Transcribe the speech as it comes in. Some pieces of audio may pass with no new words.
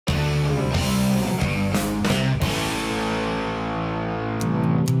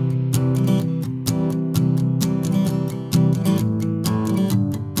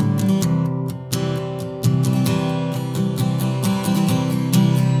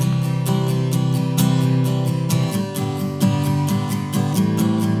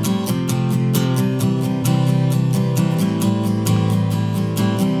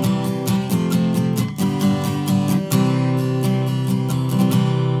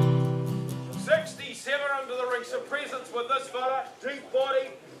colour, deep body,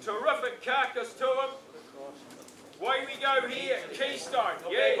 terrific carcass to him. Away we go here, Keystone,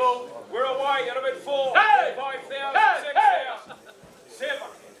 yes. We're away at a bit 4, 5,000, 6,000, 7,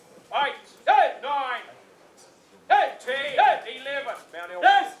 8, 9, 10, 11, Mount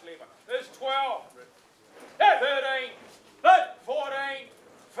Elvis, clever. There's 12, 13, 14,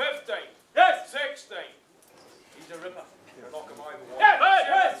 15, 16. He's a ripper. Knock him over.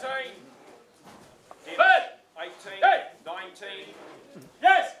 17, 18, 19.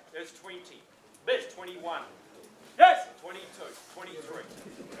 Yes. There's 20. There's 21. Yes. 22, 23.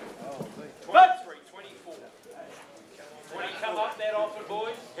 23, 24. When you come up that often,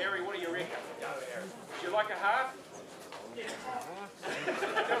 boys? Harry, what do you reckon? Would you like a half?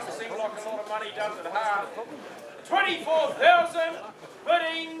 Doesn't seem like a lot of money, does it? Half. 24,000.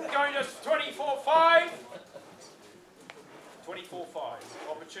 Bidding going to 24,500. 24,500.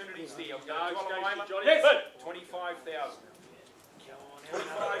 Opportunities there. Yes. 25,000.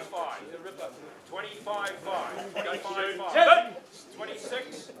 25,500. 25,500. 25,500.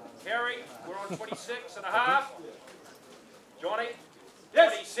 26. Harry, we're on 26 and a half. Johnny,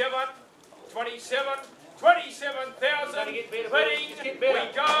 27. 27. 27,000. Bidding. We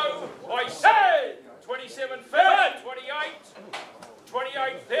go. I say 27,500. 28.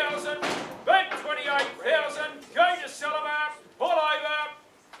 28,000. Bid 28,000. Going to sell them out. Pull over.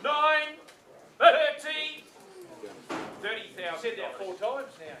 9. 30. 30,000. Said that 4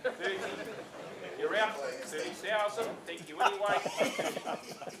 times now. 30. You're out. 30,000. Thank you anyway.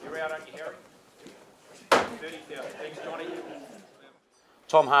 You're out, aren't you, Harry? 30,000. Thanks, Johnny.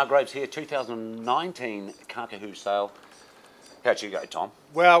 Tom Hargraves here, 2019 Kakahu sale. How'd you go, Tom?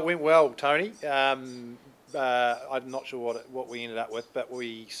 Well, it went well, Tony. I'm not sure what we ended up with, but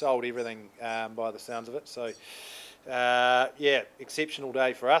we sold everything by the sounds of it. So, yeah, exceptional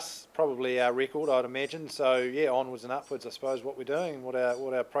day for us. Probably our record, I'd imagine. So, yeah, onwards and upwards, I suppose, what we're doing, what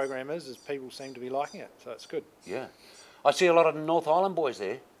our program is people seem to be liking it. So it's good. Yeah. I see a lot of North Island boys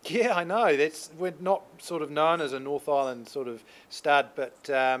there. Yeah, I know. We're not sort of known as a North Island sort of stud, but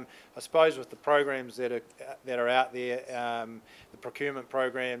I suppose with the programs that are out there, the procurement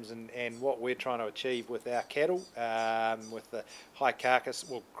programs and what we're trying to achieve with our cattle, with the high carcass,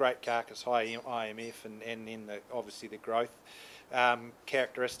 well, great carcass, high IMF, and then obviously the growth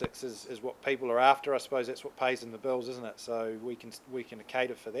characteristics is what people are after. I suppose that's what pays in the bills, isn't it? So we can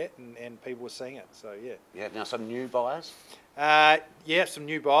cater for that, and people are seeing it. So yeah. Yeah. Now some new buyers. Yeah, some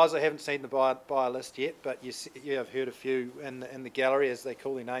new buyers. I haven't seen the buyer list yet, but I've heard a few in the gallery as they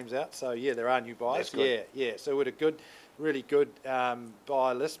call their names out. So yeah, there are new buyers. Yeah. So we're a really good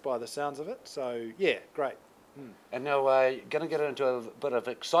buyer list by the sounds of it. So yeah, great. And now we're going to get into a bit of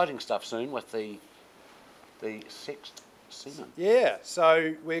exciting stuff soon with the sexed semen. Yeah.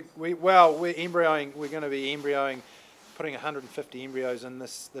 So we're embryoing. We're going to be embryoing, putting 150 embryos in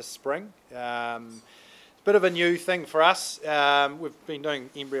this spring. Bit of a new thing for us. We've been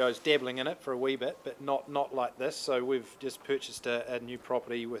doing embryos, dabbling in it for a wee bit, but not like this. So we've just purchased a new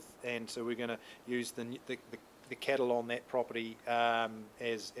property and so we're going to use the cattle on that property as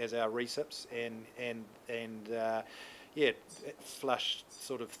our recips and yeah, flush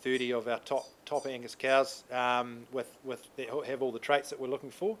sort of 30 of our top Angus cows with that have all the traits that we're looking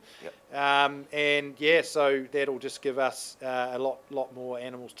for. Yep. And yeah, so that'll just give us a lot more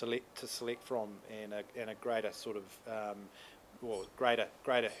animals to select from, and a greater sort of greater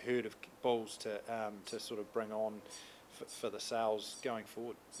herd of bulls to sort of bring on for the sales going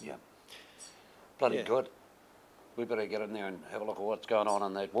forward. Yeah, bloody good. We better get in there and have a look at what's going on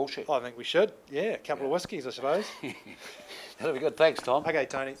in that wool shed. I think we should. Yeah, a couple of whiskies, I suppose. That'll be good. Thanks, Tom. Okay,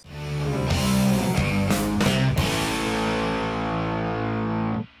 Tony.